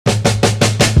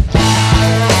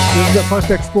is the first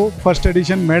expo, first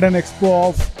edition maiden expo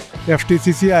of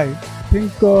FTCCI. I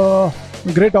think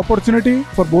great opportunity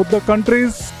for both the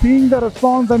countries. Seeing the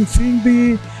response and seeing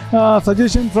the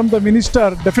suggestion from the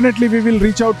minister, definitely we will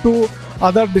reach out to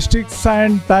other districts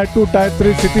and tier 2, tier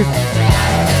 3 cities.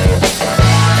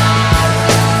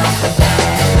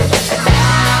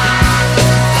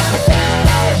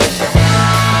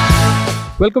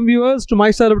 Welcome viewers to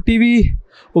My Startup TV.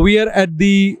 We are at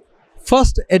the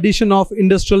first edition of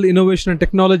Industrial Innovation and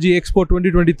Technology Expo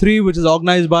 2023, which is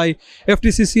organized by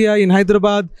FTCCI in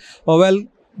Hyderabad. Well,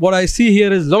 what I see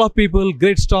here is a lot of people,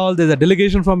 great stall. There's a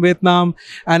delegation from Vietnam,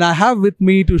 and I have with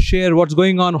me to share what's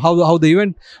going on, how the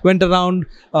event went around.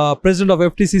 President of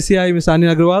FTCCI, Mr.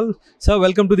 Anil Agarwal. Sir,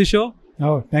 welcome to the show.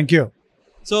 Oh, thank you.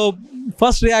 So,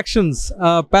 first reactions,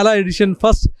 Pala edition,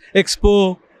 first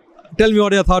expo. Tell me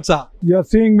what your thoughts are. You're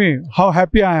seeing me, how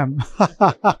happy I am.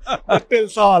 That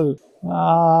tells all.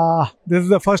 This is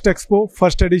the first expo,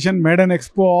 first edition maiden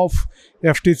expo of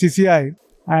FTCCI.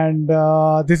 And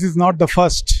this is not the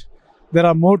first. There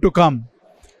are more to come.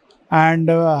 And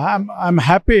I'm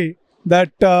happy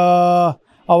that our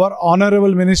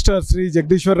Honorable Minister Sri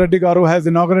Jagdishwar Reddy Garu has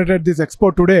inaugurated this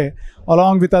expo today,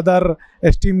 along with other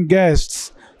esteemed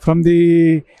guests from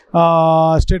the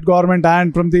state government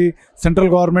and from the central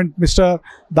government. Mr.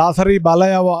 Dasari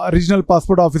Balaya, regional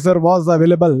passport officer, was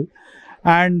available,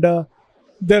 and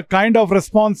the kind of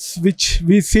response which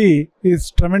we see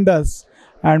is tremendous.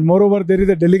 And moreover, there is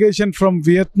a delegation from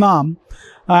Vietnam,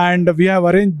 and we have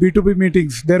arranged B2B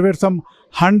meetings. There were some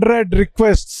 100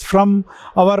 requests from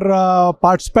our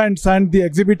participants and the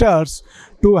exhibitors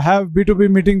to have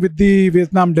B2B meeting with the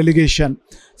Vietnam delegation.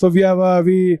 So we have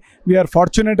we are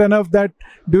fortunate enough that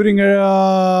during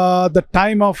the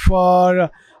time of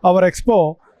our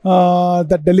expo,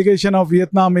 the delegation of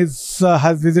Vietnam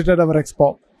has visited our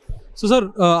expo. So,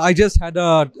 sir, I just had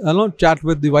a chat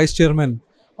with the vice chairman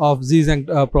of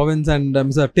Xizang province and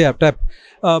Mr. Tap.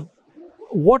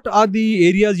 What are the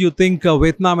areas you think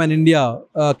Vietnam and India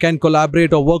can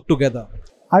collaborate or work together?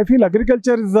 I feel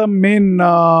agriculture is the main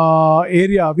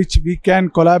area which we can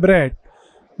collaborate,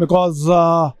 because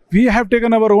we have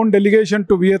taken our own delegation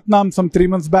to Vietnam some 3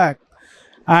 months back,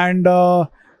 and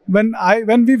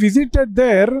when we visited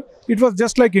there, it was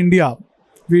just like India.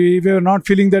 We were not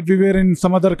feeling that we were in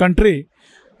some other country,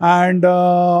 and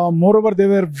moreover, they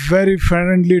were very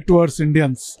friendly towards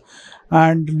Indians.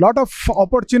 And lot of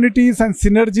opportunities and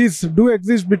synergies do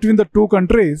exist between the two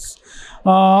countries.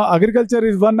 Agriculture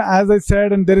is one, as I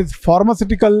said, and there is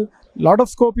pharmaceutical. Lot of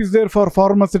scope is there for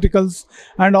pharmaceuticals,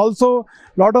 and also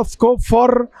lot of scope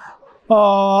for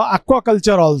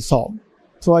aquaculture also.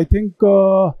 So I think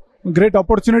great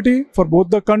opportunity for both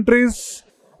the countries,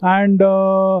 and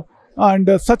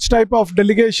such type of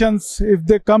delegations, if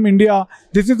they come India,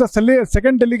 this is the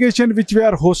second delegation which we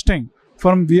are hosting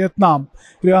from Vietnam.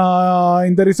 In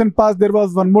the recent past, there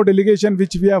was one more delegation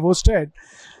which we have hosted.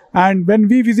 And when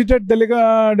we visited, we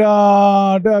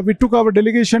took our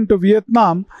delegation to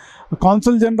Vietnam.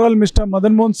 Consul General Mr.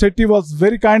 Madan Mohan Sethi was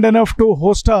very kind enough to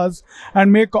host us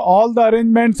and make all the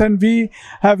arrangements. And we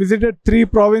have visited 3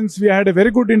 provinces. We had a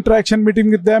very good interaction meeting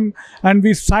with them, and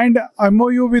we signed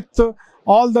MOU with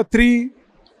all the 3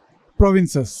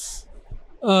 provinces.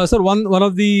 Sir, one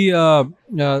of the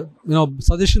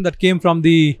suggestion that came from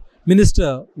the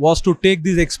minister was to take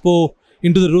this expo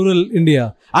into the rural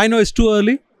India. I know it's too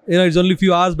early. It's only a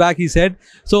few hours back, he said.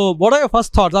 So, what are your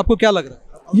first thoughts? Aapko kya lag raha hai?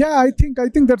 Yeah, I think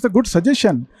that's a good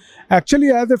suggestion.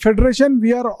 Actually, as a federation,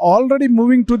 we are already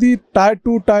moving to the tier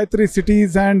 2, tier 3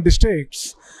 cities and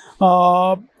districts.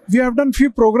 We have done few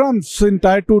programs in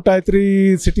tier 2, tier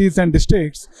 3 cities and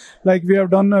districts. Like we have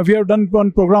done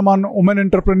one program on women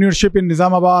entrepreneurship in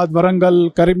Nizamabad,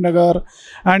 Warangal, Karimnagar,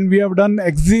 and we have done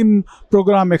EXIM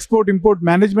program, export import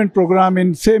management program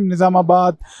in same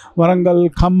Nizamabad, Warangal,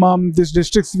 Khammam. These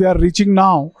districts we are reaching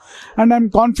now, and I'm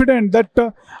confident that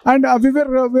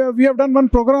we have done one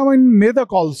program in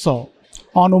Medak also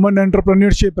on women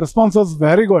entrepreneurship. Response was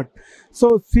very good.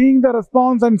 So seeing the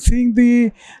response and seeing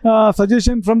the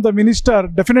suggestion from the minister,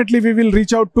 definitely we will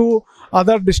reach out to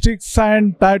other districts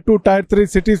and tier 2, tier 3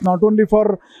 cities, not only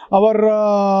for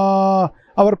our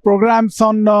programs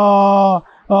on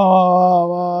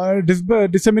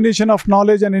dissemination of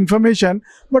knowledge and information,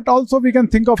 but also we can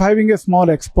think of having a small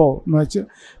expo,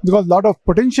 because a lot of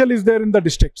potential is there in the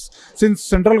districts. Since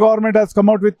central government has come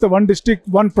out with one district,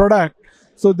 one product,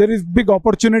 so there is big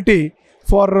opportunity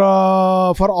for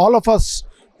all of us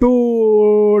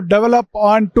to develop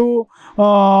and to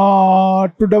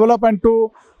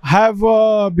have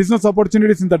business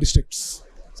opportunities in the districts.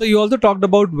 So you also talked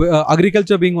about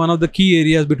agriculture being one of the key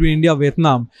areas between India and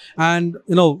Vietnam, and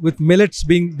with millets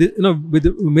being with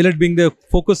millet being the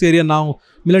focus area now,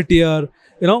 millet year.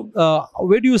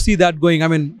 Where do you see that going? I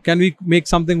mean, can we make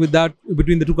something with that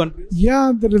between the two countries?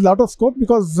 Yeah, there is a lot of scope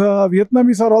because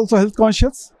Vietnamese are also health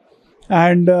conscious,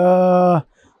 and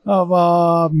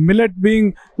millet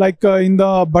being like in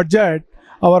the budget,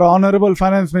 our honorable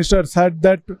finance minister said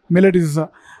that millet is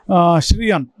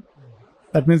Shriyan.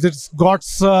 That means it's God's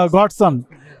son,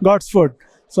 God's food.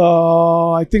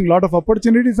 So I think a lot of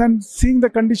opportunities, and seeing the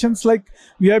conditions, like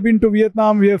we have been to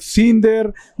Vietnam, we have seen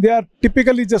there, they are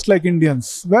typically just like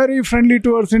Indians, very friendly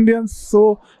towards Indians.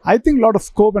 So I think a lot of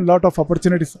scope and a lot of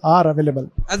opportunities are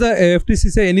available. As a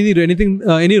FTCCI,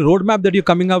 any roadmap that you're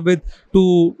coming up with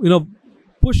to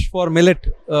push for millet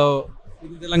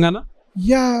in Telangana?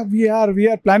 Yeah, we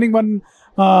are planning one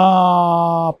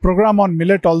program on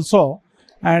millet also,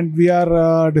 and we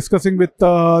are discussing with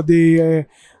the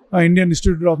Indian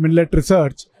Institute of Millet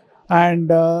Research,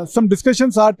 and some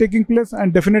discussions are taking place,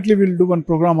 and definitely we'll do one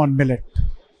program on millet.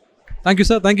 Thank you,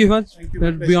 sir. Thank you much. Thank you.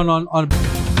 That'll be on